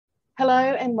Hello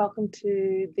and welcome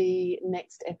to the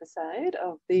next episode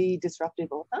of The Disruptive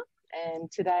Author.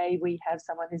 And today we have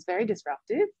someone who's very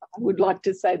disruptive. I would like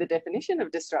to say the definition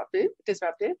of disruptive,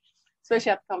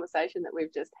 especially after the conversation that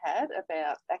we've just had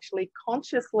about actually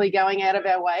consciously going out of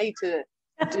our way to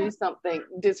do something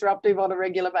disruptive on a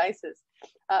regular basis.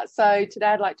 So today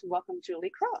I'd like to welcome Julie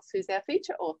Cross, who's our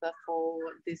feature author for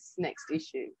this next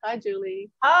issue. Hi, Julie.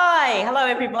 Hi, hello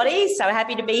everybody. So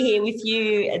happy to be here with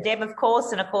you, Deb, of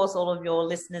course, and of course all of your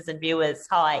listeners and viewers.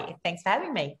 Hi, thanks for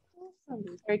having me.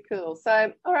 Awesome. Very cool.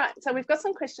 So, all right, so we've got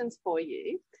some questions for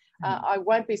you. I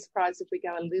won't be surprised if we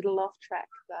go a little off track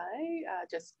though,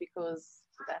 just because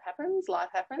that happens, life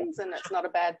happens, and it's not a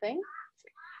bad thing.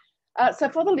 So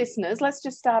for the listeners, let's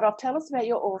just start off. Tell us about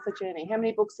your author journey. How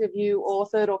many books have you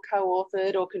authored or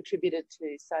co-authored or contributed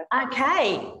to so far?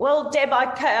 Okay. Well, Deb, I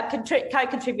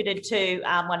co-contributed to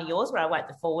one of yours where I wrote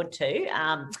the foreword to,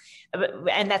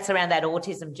 and that's around that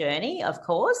autism journey, of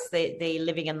course, the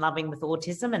living and loving with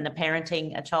autism and the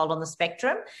parenting a child on the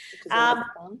spectrum. Which is always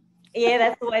fun. Yeah,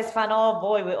 that's always fun. Oh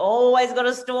boy, we always got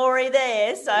a story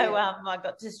there. So I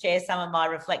got to share some of my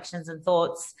reflections and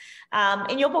thoughts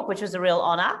in your book, which was a real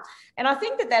honour. And I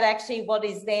think that actually what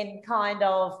is then kind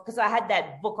of, because I had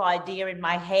that book idea in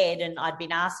my head and I'd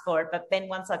been asked for it, but then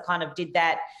once I kind of did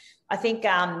that, I think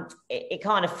it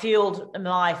kind of fueled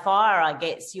my fire, I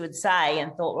guess you would say,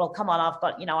 and thought, well, come on, I've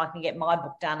got, I can get my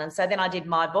book done. And so then I did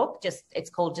my book, it's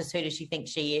called Just Who Does She Think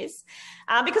She Is?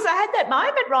 Because I had that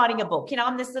moment writing a book.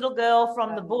 I'm this little girl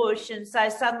from the bush. And so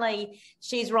suddenly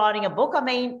she's writing a book. I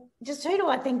mean, just who do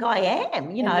I think I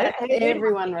am?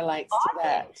 Everyone relates to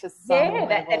that. To some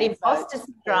that imposter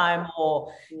syndrome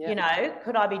or,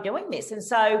 could I be doing this? And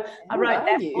so I wrote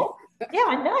that book. Yeah,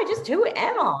 I know. Just who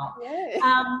am I?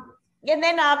 Yeah. And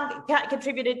then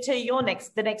contributed to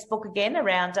the next book again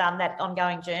around that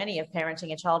ongoing journey of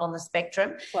parenting a child on the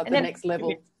spectrum. Like the next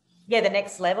level. Yeah, the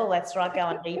next level. That's right.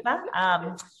 Going deeper,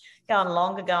 going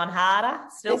longer, going harder.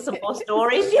 Still some more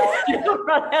stories.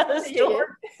 Run out of stories.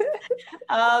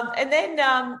 And then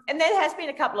there has been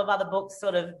a couple of other books,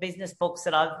 sort of business books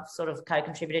that I've sort of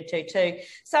co-contributed to too.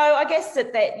 So I guess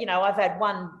that I've had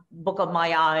one book of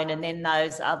my own, and then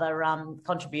those other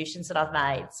contributions that I've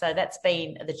made. So that's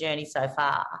been the journey so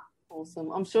far.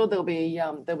 Awesome. I'm sure there'll be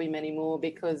many more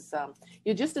because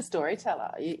you're just a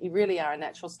storyteller. You really are a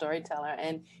natural storyteller,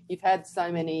 and you've had so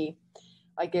many,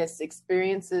 I guess,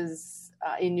 experiences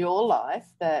in your life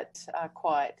that are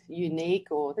quite unique,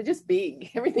 or they're just big.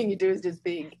 Everything you do is just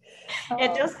big.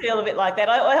 It does feel a bit like that.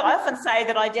 I often say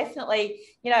that I definitely,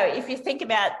 if you think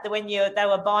about when they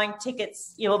were buying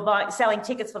tickets, selling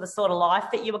tickets for the sort of life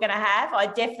that you were going to have, I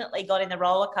definitely got in the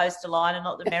roller coaster line and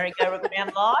not the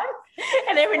merry-go-round line.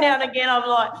 And every now and again, I'm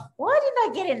like, why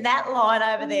didn't I get in that line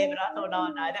over there? But I thought,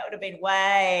 oh, no, that would have been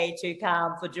way too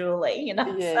calm for Julie,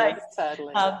 Yes,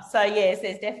 totally. So, yes,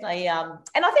 there's definitely, and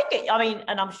I think,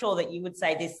 and I'm sure that you would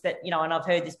say this, that, and I've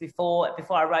heard this before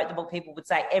I wrote the book, people would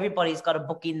say everybody's got a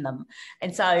book in them.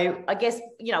 And so I guess,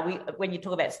 when you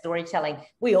talk about storytelling,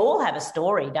 we all have a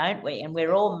story, don't we? And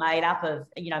we're all made up of,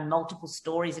 multiple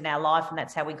stories in our life, and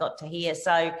that's how we got to here.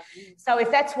 So if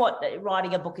that's what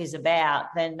writing a book is about,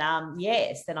 then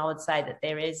yes, then I would say that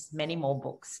there is many more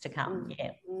books to come.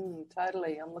 Yeah.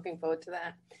 Totally. I'm looking forward to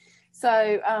that. So,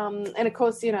 and of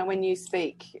course, when you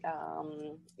speak,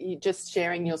 you just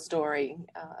sharing your story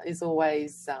is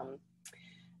always,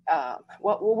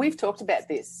 well, we've talked about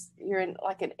this. You're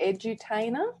like an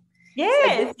edutainer.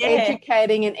 Yes, so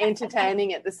educating and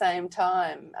entertaining at the same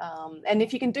time. And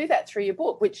if you can do that through your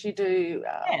book, which you do,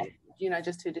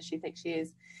 Just Who Does She Think She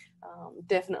Is,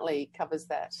 definitely covers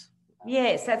that.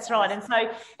 Yes, that's right.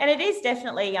 And it is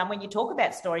definitely when you talk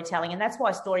about storytelling, and that's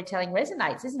why storytelling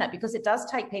resonates, isn't it? Because it does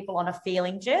take people on a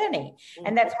feeling journey.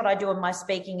 And that's what I do in my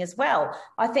speaking as well.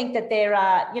 I think that there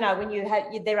are,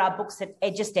 there are books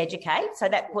that just educate. So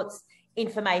that puts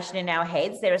information in our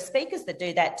heads. There are speakers that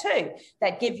do that too,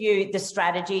 that give you the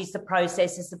strategies, the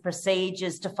processes, the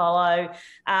procedures to follow.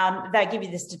 They give you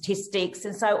the statistics.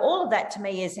 And so all of that to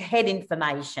me is head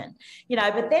information,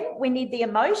 but then we need the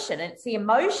emotion, and it's the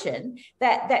emotion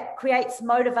that creates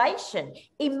motivation.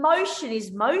 Emotion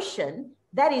is motion.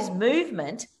 That is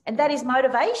movement, and that is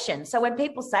motivation. So when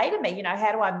people say to me,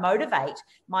 how do I motivate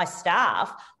my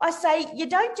staff? I say, you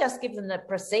don't just give them the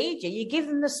procedure, you give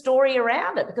them the story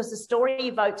around it, because the story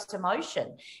evokes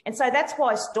emotion. And so that's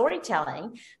why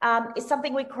storytelling is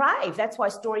something we crave. That's why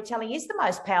storytelling is the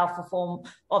most powerful form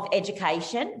of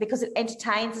education, because it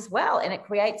entertains as well, and it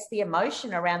creates the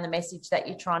emotion around the message that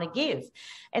you're trying to give.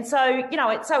 And so,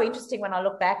 it's so interesting when I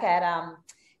look back at,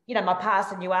 my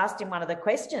past, and you asked in one of the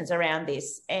questions around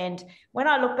this. And when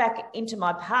I look back into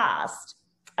my past,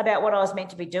 about what I was meant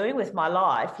to be doing with my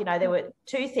life, you know, there were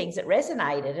two things that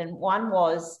resonated. And one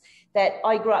was that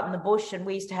I grew up in the bush and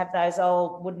we used to have those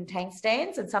old wooden tank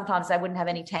stands, and sometimes they wouldn't have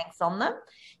any tanks on them.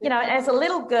 You know, and as a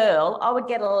little girl, I would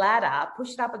get a ladder,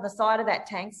 push it up on the side of that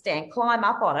tank stand, climb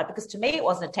up on it, because to me it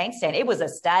wasn't a tank stand, it was a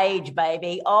stage,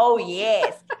 baby. Oh,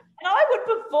 yes. And I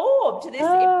would perform to this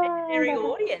imaginary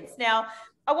audience. Now,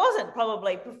 I wasn't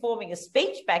probably performing a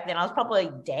speech back then. I was probably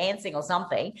dancing or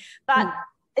something. But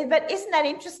isn't that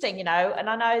interesting, you know? And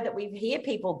I know that we hear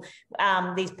people,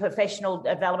 these professional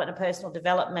development and personal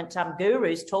development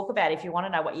gurus talk about, if you want to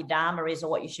know what your dharma is or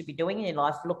what you should be doing in your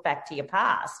life, look back to your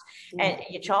past and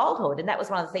your childhood. And that was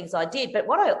one of the things I did. But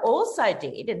what I also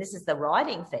did, and this is the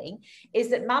writing thing, is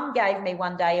that Mum gave me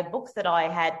one day a book that I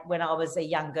had when I was a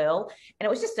young girl. And it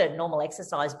was just a normal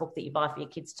exercise book that you buy for your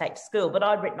kids to take to school. But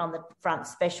I'd written on the front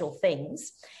special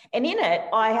things. And in it,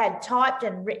 I had typed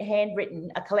and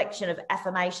handwritten a collection of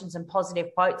affirmations and positive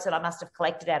quotes that I must have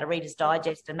collected out of Reader's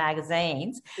Digest and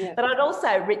magazines. Yeah. But I'd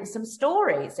also written some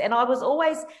stories. And I was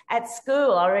always at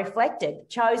school, I reflected,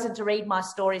 chosen to read my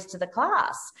stories to the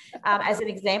class as an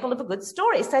example of a good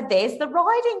story. So there's the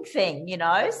writing thing, you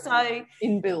know. So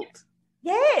inbuilt.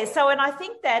 Yeah. So, and I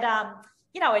think that,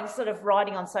 you know, and sort of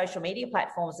writing on social media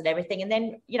platforms and everything. And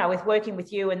then, you know, with working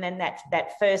with you, and then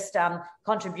that first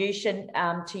contribution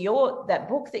to that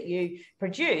book that you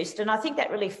produced. And I think that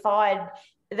really fired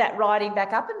that writing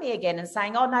back up in me again and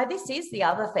saying, oh, no, this is the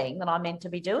other thing that I'm meant to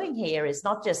be doing here, is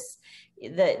not just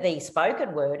the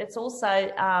spoken word, it's also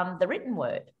the written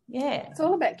word. Yeah. It's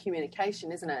all about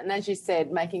communication, isn't it? And as you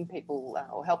said, making people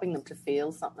or helping them to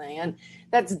feel something. And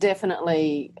that's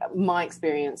definitely my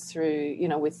experience through, you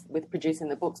know, with producing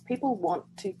the books. People want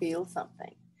to feel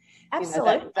something.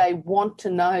 Absolutely. You know, they want to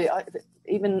know,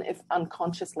 even if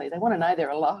unconsciously, they want to know they're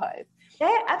alive.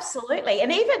 Yeah, absolutely.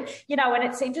 And even, you know, and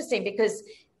it's interesting because,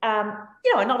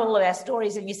 you know, and not all of our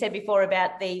stories, and you said before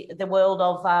about the world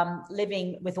of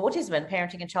living with autism and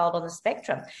parenting a child on the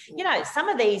spectrum, you know, some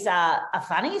of these are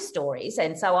funny stories.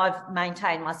 And so I've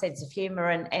maintained my sense of humour,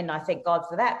 and I thank God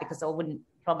for that, because I wouldn't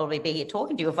probably be here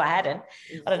talking to you if I hadn't.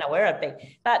 I don't know where I'd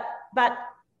be. But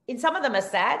in some of them are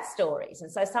sad stories,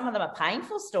 and so some of them are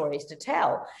painful stories to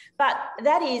tell. But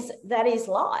that is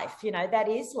life, you know, that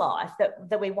is life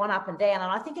that we want up and down.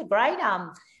 And I think a great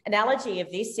analogy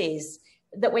of this is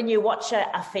that when you watch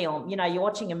a film, you know, you're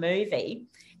watching a movie,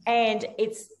 and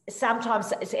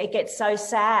sometimes it gets so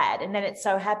sad, and then it's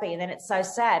so happy, and then it's so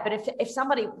sad. But if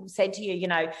somebody said to you, you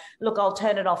know, look, I'll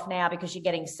turn it off now because you're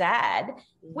getting sad,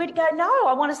 we'd go, no,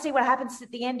 I want to see what happens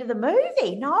at the end of the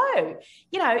movie. No,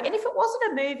 you know, and if it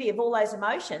wasn't a movie of all those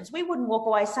emotions, we wouldn't walk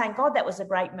away saying, God, that was a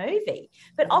great movie.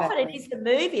 But often it is the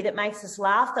movie that makes us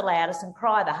laugh the loudest and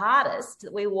cry the hardest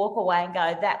that we walk away and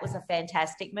go, that was a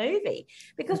fantastic movie,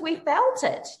 because we felt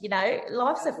it. You know,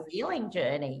 life's a feeling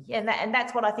journey, and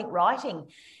that's what I think writing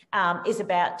is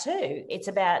about too. It's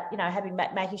about, you know,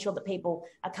 making sure that people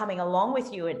are coming along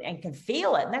with you and can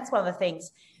feel it. And that's one of the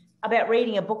things about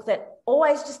reading a book that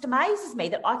always just amazes me,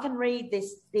 that I can read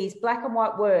these black and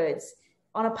white words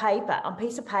on a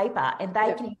piece of paper, and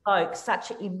they can evoke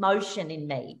such emotion in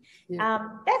me.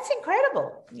 That's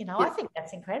incredible. You know, I think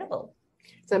that's incredible.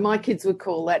 So my kids would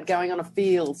call that going on a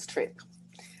fields trip.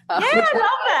 Yeah, I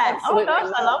love that. Oh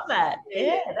gosh, I love that.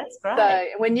 Yeah, that's great. So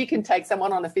when you can take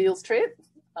someone on a fields trip,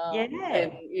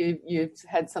 and you've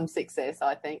had some success,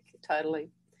 I think, totally.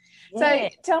 Yeah.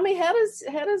 So tell me, how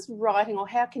does writing, or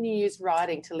how can you use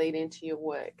writing to lead into your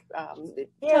work? Tell me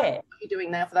what you're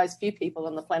doing now for those few people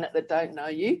on the planet that don't know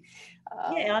you.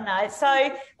 I know.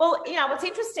 So, well, you know, it's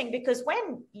interesting because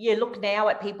when you look now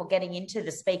at people getting into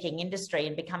the speaking industry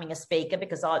and becoming a speaker,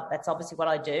 because that's obviously what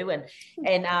I do, and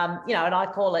you know, and I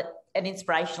call it an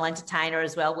inspirational entertainer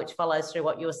as well, which follows through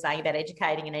what you were saying about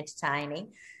educating and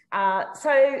entertaining.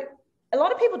 So a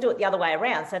lot of people do it the other way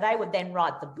around. So they would then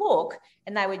write the book,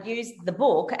 and they would use the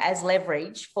book as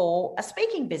leverage for a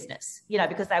speaking business, you know,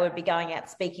 because they would be going out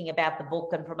speaking about the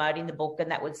book and promoting the book, and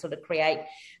that would sort of create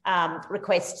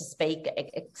requests to speak,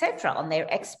 etc., on their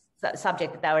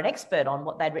subject that they were an expert on,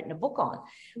 what they'd written a book on.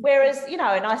 Whereas, you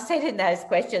know, and I said in those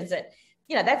questions that,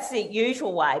 you know, that's the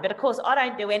usual way. But of course, I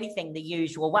don't do anything the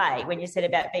usual way. When you said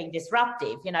about being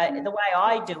disruptive, you know, the way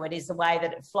I do it is the way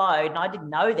that it flowed. And I didn't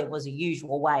know there was a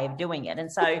usual way of doing it.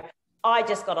 And so I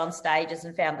just got on stages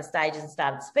and found the stages and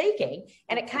started speaking.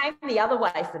 And it came the other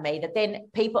way for me, that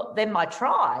then my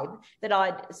tribe that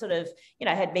I'd sort of, you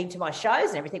know, had been to my shows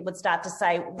and everything would start to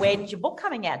say, when's your book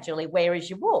coming out, Julie? Where is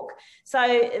your book?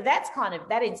 So that's kind of,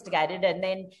 that instigated. And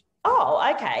then,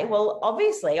 oh, okay, well,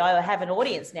 obviously I have an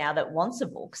audience now that wants a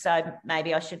book, so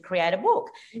maybe I should create a book.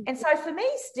 And so for me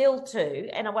still too,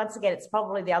 and once again, it's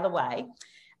probably the other way,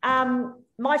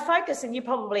 My focus, and you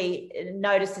probably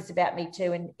noticed this about me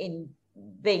too, in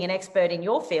being an expert in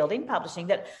your field in publishing,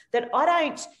 that I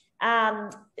don't.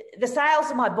 The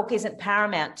sales of my book isn't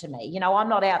paramount to me. You know, I'm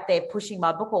not out there pushing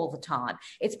my book all the time.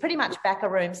 It's pretty much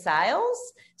back-a-room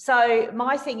sales. So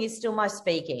my thing is still my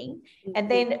speaking, and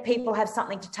then people have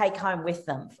something to take home with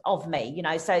them of me, you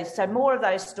know. So more of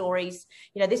those stories.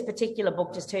 You know, this particular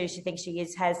book, Just Who She Thinks She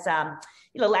Is, has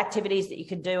little activities that you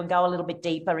can do and go a little bit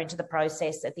deeper into the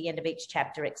process at the end of each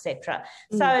chapter, etc.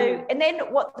 So, and then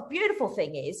what the beautiful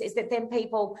thing is that then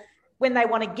people, when they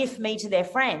want to gift me to their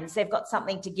friends, they've got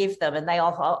something to give them, and they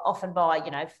often buy,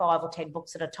 you know, 5 or 10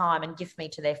 books at a time and gift me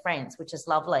to their friends, which is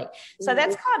lovely. So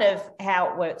that's kind of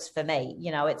how it works for me.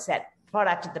 You know, it's that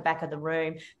product at the back of the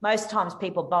room. Most times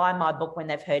people buy my book when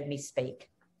they've heard me speak.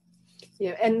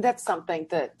 Yeah, and that's something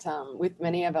that with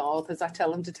many of our authors, I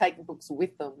tell them to take books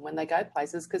with them when they go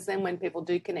places, because then when people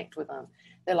do connect with them,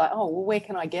 they're like, oh, well, where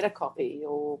can I get a copy?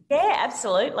 Or yeah,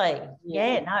 absolutely.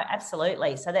 Yeah, no,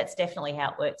 absolutely. So that's definitely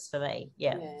how it works for me.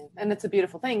 Yeah. And it's a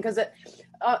beautiful thing, because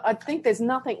I think there's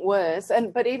nothing worse.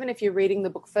 But even if you're reading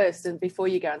the book first and before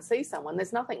you go and see someone,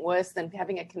 there's nothing worse than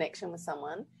having a connection with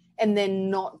someone and then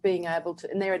not being able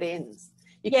to, and there it ends.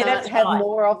 You can't have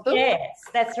more of them. Yes,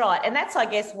 that's right. And that's, I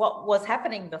guess, what was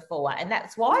happening before. And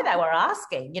that's why they were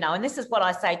asking, you know, and this is what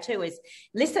I say too, is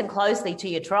listen closely to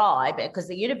your tribe, because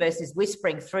the universe is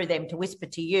whispering through them to whisper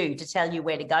to you, to tell you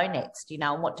where to go next, you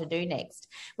know, and what to do next,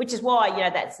 which is why, you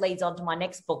know, that leads on to my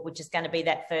next book, which is going to be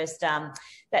that first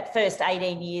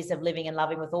 18 years of living and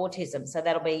loving with autism. So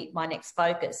that'll be my next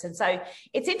focus. And so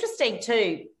it's interesting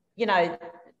too, you know,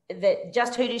 that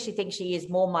Just Who Does She Think She Is,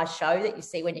 more my show that you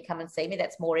see when you come and see me.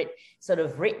 That's more it sort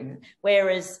of written.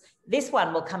 Whereas this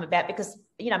one will come about because,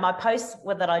 you know, my posts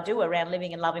that I do around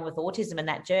living and loving with autism and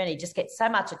that journey just get so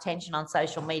much attention on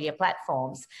social media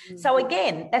platforms. So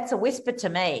again, that's a whisper to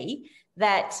me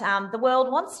that the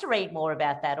world wants to read more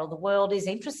about that, or the world is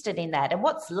interested in that. And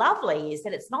what's lovely is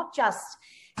that it's not just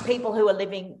people who are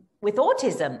living with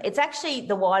autism, it's actually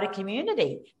the wider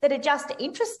community that are just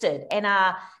interested and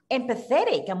are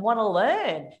empathetic and want to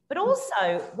learn, but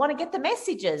also want to get the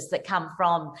messages that come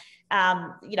from,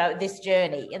 you know, this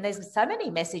journey. And there's so many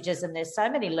messages and there's so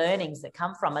many learnings that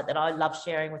come from it that I love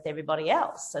sharing with everybody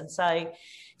else. And so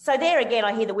there again,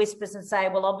 I hear the whispers and say,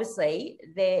 well, obviously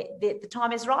the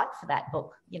time is right for that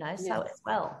book, you know, so as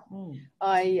well.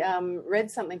 I read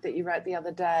something that you wrote the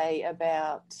other day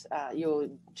about your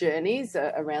journeys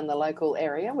around the local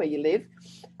area where you live,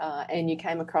 and you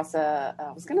came across I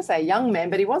was going to say a young man,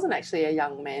 but he wasn't actually a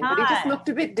young man, but he just looked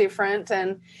a bit different.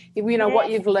 And, you know, what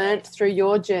you've learnt through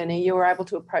your journey, you were able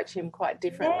to approach him quite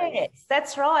differently. Yes,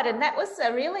 that's right. And that was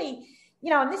a really... You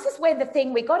know, and this is where the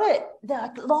thing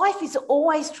life is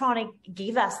always trying to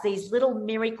give us these little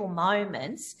miracle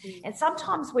moments. And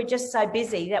sometimes we're just so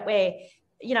busy that we're,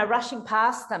 you know, rushing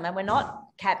past them and we're not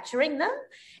capturing them.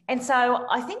 And so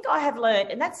I think I have learned,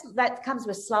 and that comes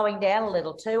with slowing down a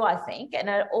little too, I think. And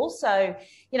it also,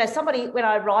 you know, somebody, when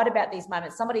I write about these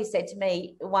moments, somebody said to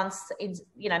me once,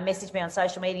 you know, messaged me on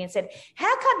social media and said,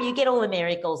 how come you get all the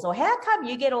miracles, or how come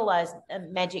you get all those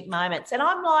magic moments? And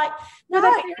I'm like, no,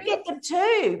 you get them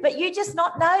too, but you're just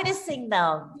not noticing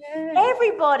them.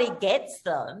 Everybody gets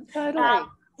them. Totally.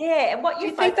 Yeah, and do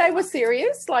you think they were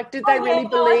serious? Like, did they really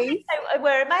believe? I think they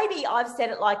were. Maybe I've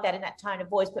said it like that in that tone of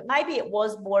voice, but maybe it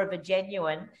was more of a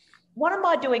genuine, what am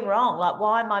I doing wrong? Like,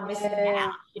 why am I missing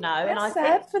out? You know, that's and I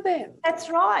sad for them. That's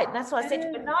right. And that's what I said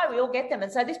to them. No, we all get them.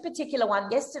 And so this particular one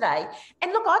yesterday,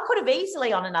 and look, I could have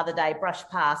easily on another day brushed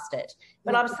past it,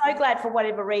 but I'm so glad for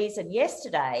whatever reason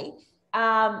yesterday,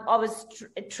 I was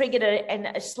triggered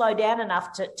and slowed down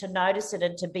enough to notice it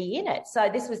and to be in it. So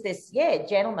this was this,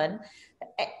 gentleman,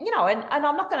 you know, and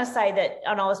I'm not going to say that,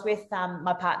 and I was with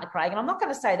my partner, Craig, and I'm not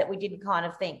going to say that we didn't kind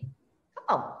of think,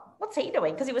 oh, what's he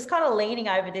doing? Because he was kind of leaning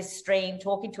over this stream,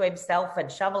 talking to himself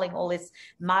and shoveling all this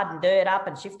mud and dirt up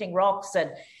and shifting rocks.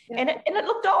 And it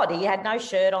looked odd. He had no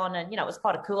shirt on and, you know, it was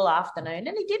quite a cool afternoon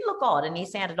and he did look odd and he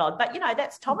sounded odd. But, you know,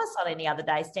 that's Thomas on any other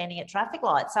day standing at traffic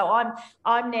lights. So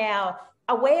I'm now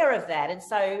aware of that. And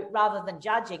so rather than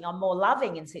judging, I'm more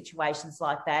loving in situations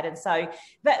like that. And so,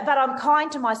 but I'm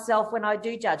kind to myself when I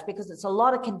do judge, because it's a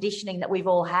lot of conditioning that we've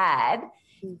all had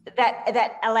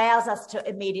that allows us to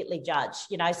immediately judge,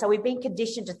 you know. So we've been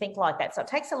conditioned to think like that. So it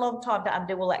takes a long time to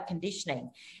undo all that conditioning.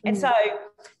 And so,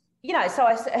 you know, so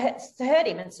I heard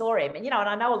him and saw him, and, you know, and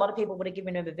I know a lot of people would have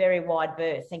given him a very wide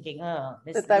berth thinking, oh,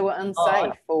 this that they were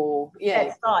unsafe or,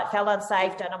 That's right, felt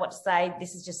unsafe, don't know what to say,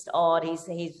 this is just odd, he's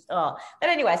But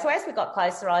anyway, so as we got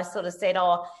closer, I sort of said,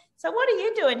 oh, so what are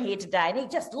you doing here today? And he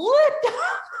just looked up.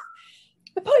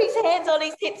 put his hands on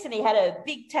his hips, and he had a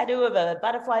big tattoo of a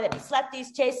butterfly that he slapped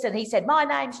his chest, and he said, my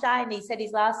name's Shane. He said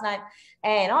his last name,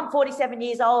 and I'm 47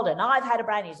 years old, and I've had a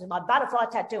brain injury, my butterfly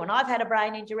tattoo, and I've had a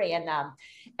brain injury, and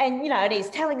you know, and he's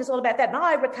telling us all about that, and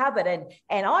I recovered,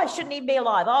 and I shouldn't even be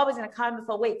alive. I was in a coma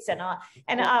for weeks, and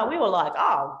we were like,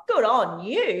 oh, good on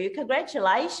you,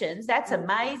 congratulations, that's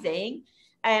amazing.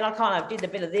 And I kind of did a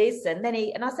bit of this, and then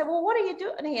I said, well, what are you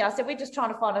doing here? I said, we're just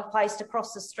trying to find a place to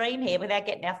cross the stream here without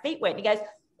getting our feet wet. And he goes,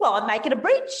 well, I'm making a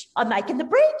bridge. I'm making the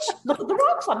bridge. Look at the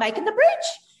rocks. I'm making the bridge.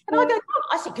 And I go, oh.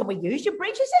 I said, can we use your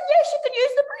bridge? He said, yes, you can use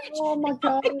the bridge. Oh, my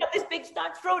God. I picked up this big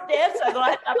stone, threw it down, so that I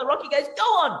had another rock. He goes, go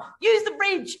on, use the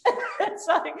bridge.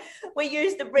 So we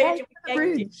used the bridge. You know,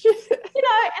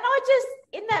 and I just,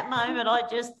 in that moment, I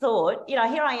just thought, you know,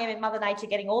 here I am in Mother Nature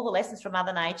getting all the lessons from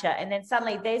Mother Nature, and then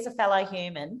suddenly there's a fellow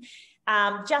human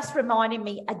just reminding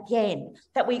me again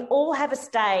that we all have a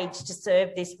stage to serve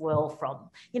this world from.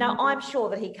 You know, I'm sure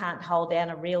that he can't hold down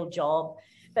a real job,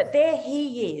 but there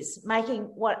he is making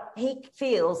what he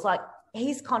feels like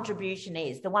his contribution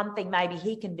is, the one thing maybe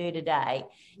he can do today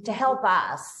to help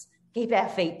us keep our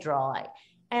feet dry.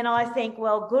 And I think,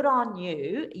 well, good on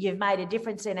you. You've made a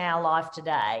difference in our life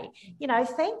today. You know,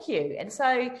 thank you. And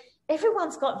so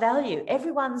everyone's got value.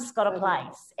 Everyone's got a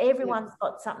place. Everyone's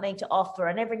got something to offer.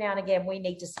 And every now and again, we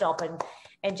need to stop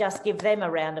and just give them a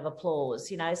round of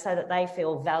applause, you know, so that they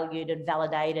feel valued and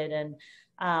validated. And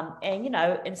you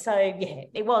know, and so, yeah,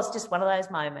 it was just one of those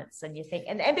moments. And you think,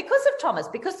 and because of Thomas,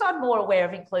 because I'm more aware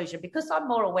of inclusion, because I'm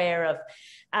more aware of,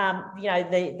 you know,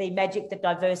 the magic that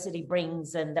diversity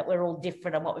brings and that we're all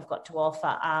different and what we've got to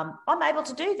offer, I'm able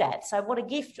to do that. So what a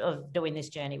gift of doing this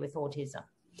journey with autism.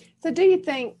 So do you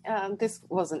think, this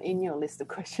wasn't in your list of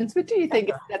questions, but do you think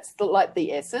that's like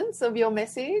the essence of your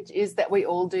message, is that we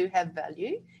all do have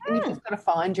value and you've just got to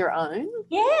find your own?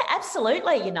 Yeah,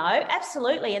 absolutely, you know,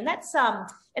 absolutely. And that's,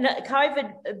 and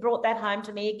COVID brought that home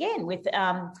to me again with,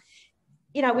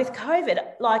 you know, with COVID,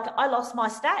 like I lost my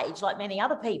stage like many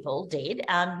other people did.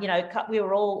 You know, we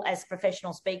were all, as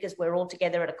professional speakers, we were all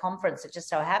together at a conference. It just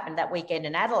so happened that weekend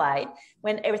in Adelaide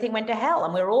when everything went to hell,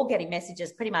 and we were all getting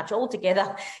messages pretty much all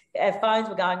together. Our phones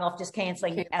were going off, just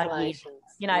cancelling our year.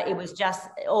 You know, it was just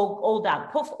all done.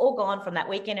 Poof, all gone from that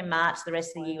weekend in March. The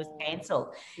rest of the year was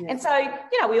cancelled. Yeah. And so,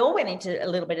 you know, we all went into a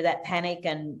little bit of that panic,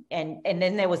 and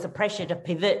then there was the pressure to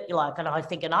pivot. Like, and I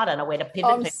thinking, I don't know where to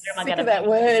pivot. I'm sick of that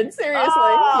word, seriously.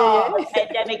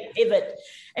 Pandemic pivot.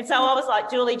 And so I was like,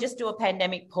 Julie, just do a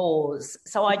pandemic pause.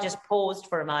 So I just paused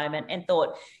for a moment and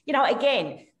thought, you know,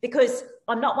 again, because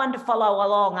I'm not one to follow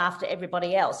along after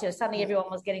everybody else. You know, suddenly everyone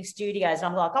was getting studios, and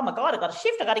I'm like, oh my God, I've got a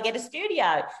shift. I've got to get a studio.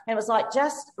 And it was like,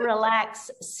 just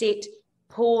relax, sit,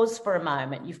 pause for a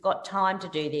moment. You've got time to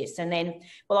do this. And then,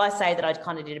 well, I say that I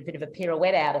kind of did a bit of a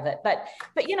pirouette out of it, but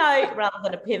you know, rather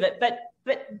than a pivot. But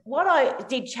what I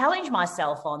did challenge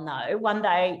myself on, though, one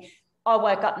day I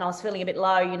woke up and I was feeling a bit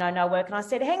low, you know, no work. And I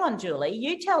said, hang on, Julie,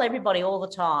 you tell everybody all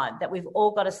the time that we've all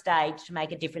got a stage to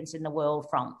make a difference in the world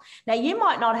from. Now, you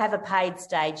might not have a paid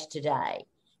stage today,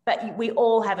 but we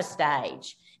all have a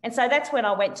stage. And so that's when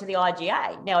I went to the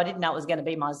IGA. Now, I didn't know it was going to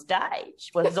be my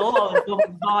stage. It was all I was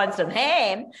doing, buying some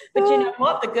ham. But you know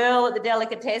what? The girl at the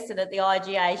delicatessen at the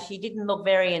IGA, she didn't look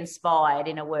very inspired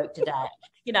in her work today.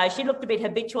 You know, she looked a bit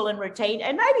habitual and routine,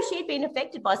 and maybe she'd been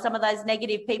affected by some of those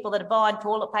negative people that are buying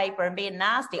toilet paper and being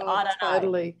nasty. I don't know.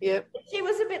 Totally, yep. She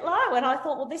was a bit low, and I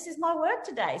thought, well, this is my work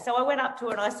today. So I went up to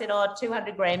her and I said,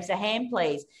 200 grams of ham,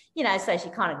 please. You know, so she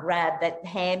kind of grabbed that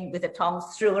ham with the tongs,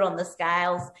 threw it on the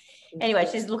scales. Anyway,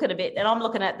 she's looking a bit, and I'm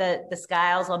looking at the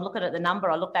scales. I'm looking at the number.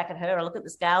 I look back at her. I look at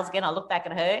the scales again. I look back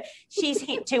at her. She's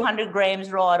hit 200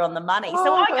 grams right on the money.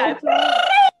 So I go,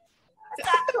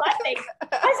 I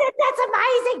said, that's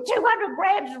amazing, 200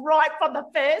 grams right from the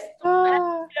first.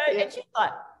 And she's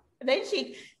like, and then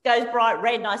she goes bright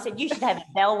red, and I said, you should have a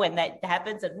bell when that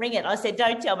happens and ring it. I said,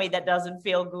 don't tell me that doesn't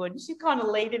feel good. And she kind of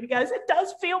leaned and goes, it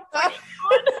does feel pretty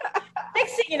good.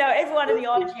 Next thing you know, everyone in the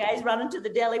IGA is running to the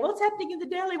deli. What's happening in the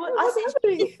deli? I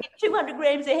said, 200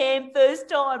 grams of ham, first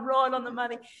time, right on the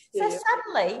money. So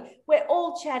suddenly we're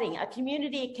all chatting, a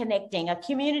community connecting, a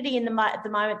community at the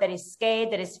moment that is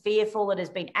scared, that is fearful, that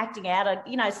has been acting out.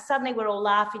 You know, suddenly we're all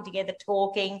laughing together,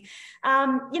 talking.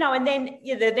 You know, and then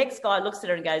the next guy looks at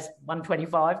her and goes,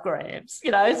 125. 5 grams,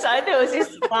 you know. So there was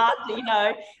this fun, you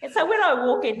know. And so when I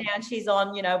walk in now and she's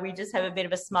on, you know, we just have a bit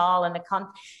of a smile and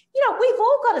you know, we've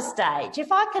all got a stage.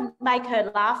 If I can make her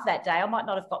laugh that day, I might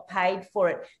not have got paid for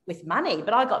it with money,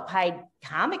 but I got paid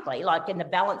karmically, like in the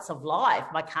balance of life,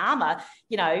 my karma,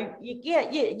 you know,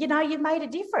 you know, you've made a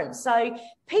difference. So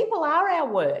people are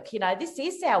our work, you know, this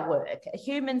is our work.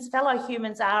 Humans, fellow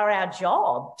humans are our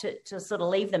job to sort of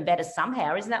leave them better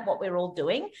somehow. Isn't that what we're all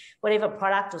doing? Whatever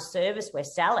product or service we're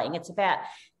selling, it's about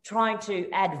trying to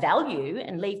add value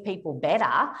and leave people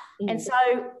better. And so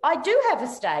I do have a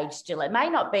stage still. It may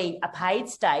not be a paid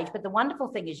stage, but the wonderful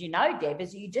thing is, you know, Deb,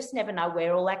 is you just never know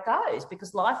where all that goes,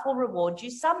 because life will reward you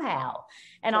somehow.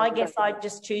 And I guess I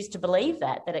just choose to believe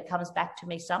that it comes back to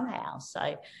me somehow. So,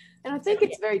 and I think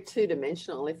it's very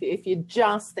two-dimensional. If you're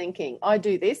just thinking, I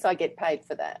do this, I get paid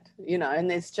for that, you know, and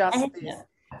there's just this.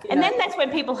 And then that's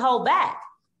when people hold back.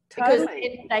 Because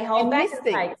they hold back and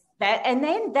say that, and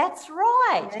then that's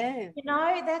right. Yeah. You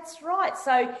know, that's right.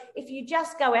 So if you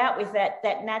just go out with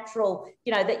that natural,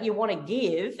 you know, that you want to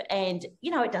give, and, you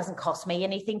know, it doesn't cost me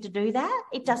anything to do that.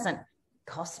 It doesn't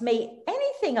cost me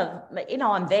anything of, you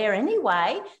know, I'm there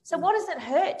anyway. So what does it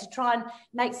hurt to try and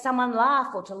make someone laugh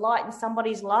or to lighten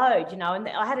somebody's load, you know? And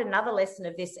I had another lesson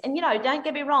of this, and, you know, don't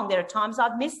get me wrong, there are times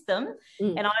I've missed them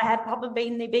and I have probably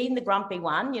been the grumpy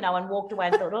one, you know, and walked away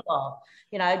and thought, oh,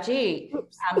 you know, gee,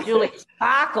 Julie,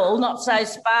 sparkle, not so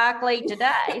sparkly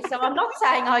today. So I'm not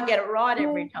saying I get it right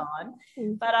every time,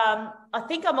 but I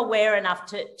think I'm aware enough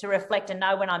to reflect and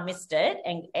know when I missed it,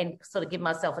 and sort of give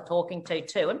myself a talking to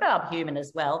too. And but I'm human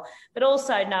as well, but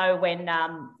also know when,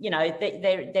 you know,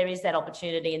 there is that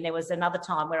opportunity. And there was another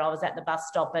time where I was at the bus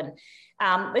stop, and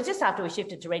it was just after we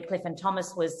shifted to Redcliffe, and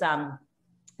Thomas was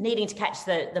needing to catch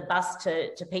the bus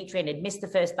to Petrie, and had missed the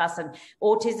first bus. And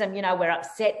autism, you know, we're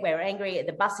upset, we're angry,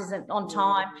 the bus isn't on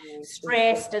time,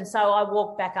 stressed. And so I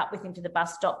walked back up with him to the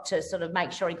bus stop to sort of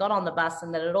make sure he got on the bus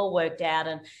and that it all worked out.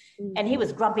 And he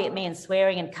was grumpy at me and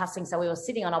swearing and cussing. So we were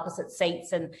sitting on opposite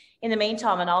seats. And in the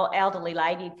meantime, an old elderly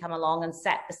lady had come along and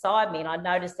sat beside me. And I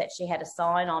noticed that she had a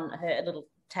sign on her, a little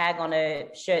tag on her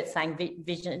shirt saying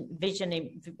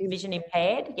vision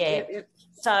impaired. Yeah. Yep.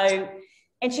 So,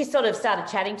 and she sort of started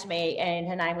chatting to me, and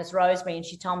her name was Rosemary, and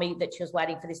she told me that she was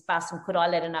waiting for this bus, and could I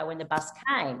let her know when the bus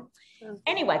came?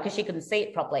 Anyway, because she couldn't see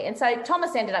it properly. And so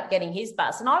Thomas ended up getting his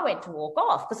bus, and I went to walk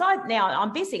off because now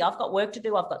I'm busy. I've got work to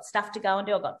do. I've got stuff to go and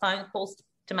do. I've got phone calls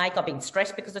to make. I've been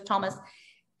stressed because of Thomas.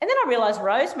 And then I realised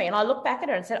Rosemary, and I looked back at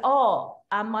her and said,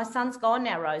 my son's gone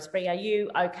now, Rosemary. Are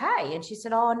you okay? And she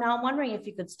said, oh, no, I'm wondering if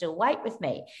you could still wait with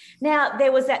me. Now,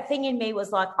 there was that thing in me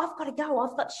was like, I've got to go.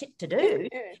 I've got shit to do.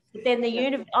 But then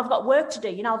I've got work to do.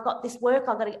 You know, I've got this work.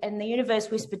 And the universe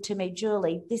whispered to me,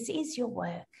 Julie, this is your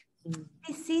work.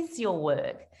 This is your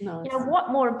work. Nice. You know,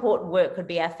 what more important work could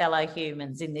be our fellow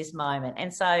humans in this moment?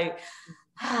 And so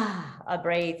I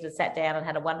breathed and sat down and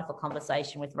had a wonderful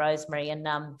conversation with Rosemary, and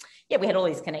we had all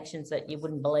these connections that you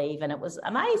wouldn't believe, and it was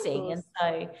amazing. And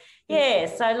so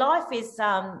so life is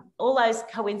all those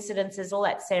coincidences, all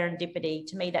that serendipity.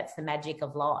 To me, that's the magic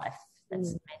of life.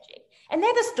 That's the magic. And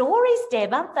they're the stories,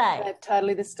 Deb, aren't they? They're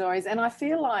totally the stories. And I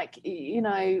feel like, you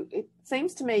know, it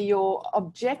seems to me your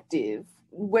objective,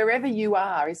 wherever you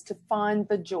are, is to find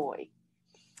the joy.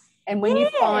 And when you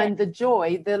find the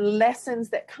joy, the lessons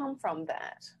that come from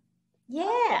that.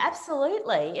 Yeah,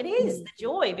 absolutely. It is the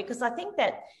joy, because I think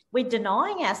that we're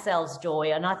denying ourselves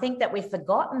joy. And I think that we've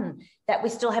forgotten that we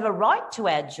still have a right to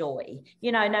our joy,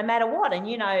 you know, no matter what. And,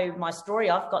 you know, my story,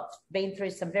 I've been through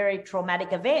some very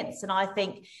traumatic events. And I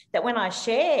think that when I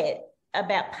share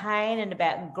about pain and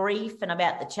about grief and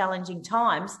about the challenging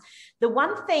times, the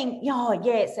one thing,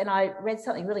 and I read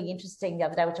something really interesting the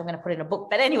other day, which I'm going to put in a book,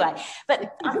 but anyway,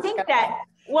 but I think that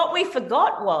what we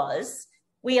forgot was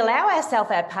we allow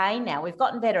ourselves our pain now. We've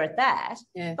gotten better at that,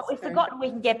 but we've forgotten we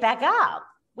can get back up.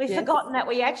 We've forgotten that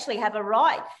we actually have a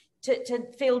right to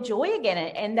feel joy again,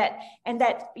 and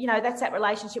that you know, that's that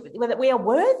relationship with that we are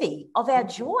worthy of our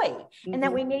joy, and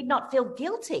that we need not feel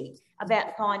guilty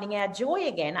about finding our joy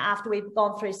again after we've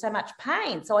gone through so much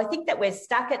pain. So I think that we're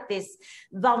stuck at this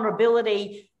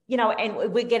vulnerability, you know,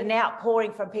 and we get an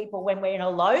outpouring from people when we're in a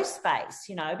low space,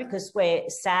 you know, because we're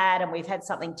sad and we've had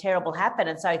something terrible happen,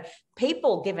 and so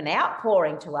people give an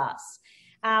outpouring to us.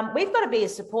 We've got to be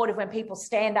as supportive when people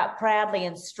stand up proudly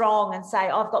and strong and say,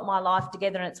 I've got my life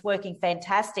together and it's working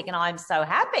fantastic and I'm so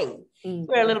happy.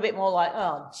 We're a little bit more like,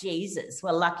 oh, Jesus,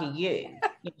 well, lucky you,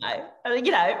 you know what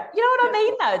I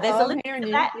mean, though? There's a little bit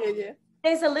of that.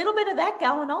 There's a little bit of that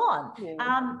going on.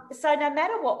 Yeah. So no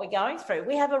matter what we're going through,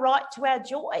 we have a right to our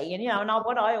joy. And,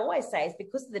 what I always say is,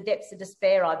 because of the depths of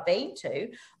despair I've been to,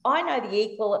 I know the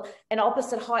equal and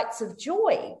opposite heights of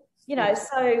joy.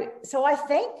 So I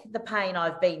thank the pain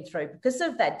I've been through. Because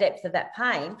of that depth of that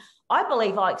pain, I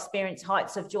believe I experience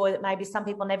heights of joy that maybe some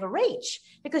people never reach,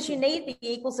 because you need the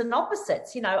equals and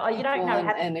opposites. You don't know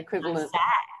how and equivalent. Sad.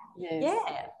 Yes.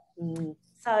 Yeah.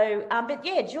 So, but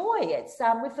yeah, joy. It's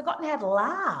we've forgotten how to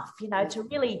laugh. To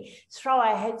really throw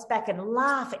our heads back and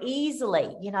laugh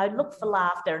easily. Look for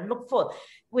laughter and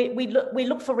we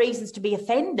look for reasons to be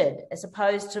offended, as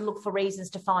opposed to look for reasons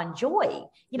to find joy.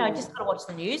 Just got to watch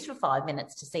the news for 5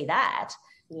 minutes to see that.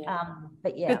 Yeah.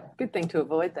 But yeah, good thing to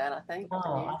avoid that, I think.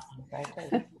 Oh, I think so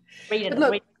too. Read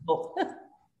the book.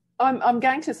 I'm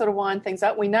going to sort of wind things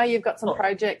up. We know you've got some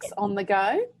projects on the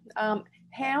go.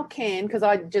 How can, because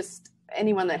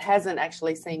anyone that hasn't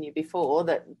actually seen you before,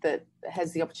 that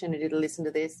has the opportunity to listen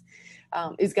to this,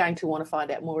 is going to want to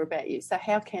find out more about you. So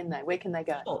where can they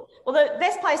go? Sure. Well, the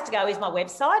best place to go is my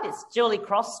website. It's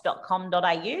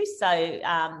juliecross.com.au. So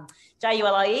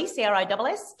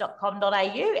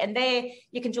juliecross.com.au, and there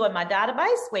you can join my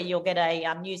database, where you'll get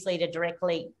a newsletter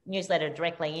directly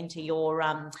into your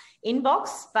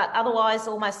inbox. But otherwise,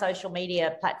 all my social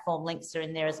media platform links are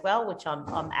in there as well, which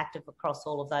I'm active across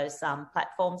all of those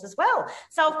platforms as well.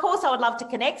 So of course, I would love to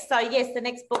connect. So yes, the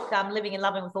next book, Living and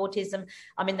Loving with Autism,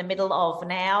 I'm in the middle of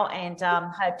now, and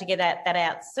hope to get that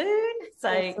out soon. So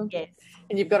awesome. Yes.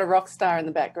 And you've got a rock star in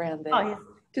the background there. Oh, yes.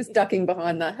 Just ducking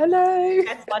behind the hello.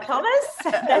 That's my Thomas.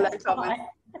 Hello, Thomas.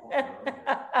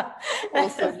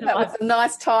 Awesome. That was a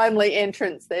nice, timely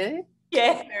entrance there.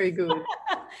 Yeah. Very good.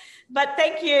 But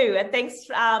thank you, and thanks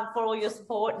for all your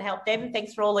support and help, Deb.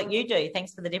 Thanks for all that you do.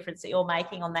 Thanks for the difference that you're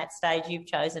making on that stage you've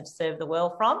chosen to serve the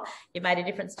world from. You've made a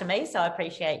difference to me, so I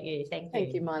appreciate you. Thank you.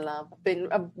 Thank you, my love.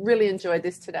 I've really enjoyed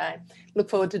this today. Look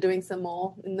forward to doing some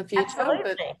more in the future.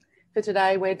 Absolutely. But for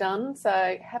today, we're done.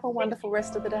 So have a wonderful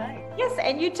rest of the day. Yes,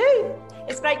 and you too.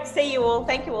 It's great to see you all.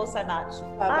 Thank you all so much.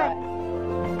 Bye-bye.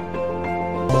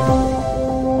 Bye.